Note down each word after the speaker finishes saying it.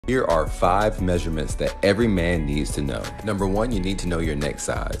Here are 5 measurements that every man needs to know. Number 1, you need to know your neck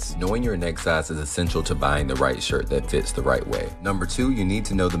size. Knowing your neck size is essential to buying the right shirt that fits the right way. Number 2, you need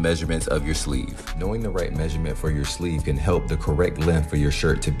to know the measurements of your sleeve. Knowing the right measurement for your sleeve can help the correct length for your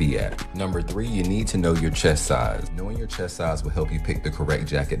shirt to be at. Number 3, you need to know your chest size. Knowing your chest size will help you pick the correct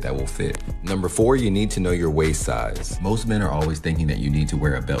jacket that will fit. Number 4, you need to know your waist size. Most men are always thinking that you need to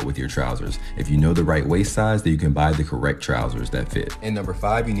wear a belt with your trousers. If you know the right waist size, then you can buy the correct trousers that fit. And number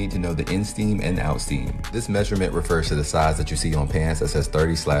 5, you need to know the inseam and outseam. This measurement refers to the size that you see on pants that says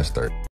 30/30.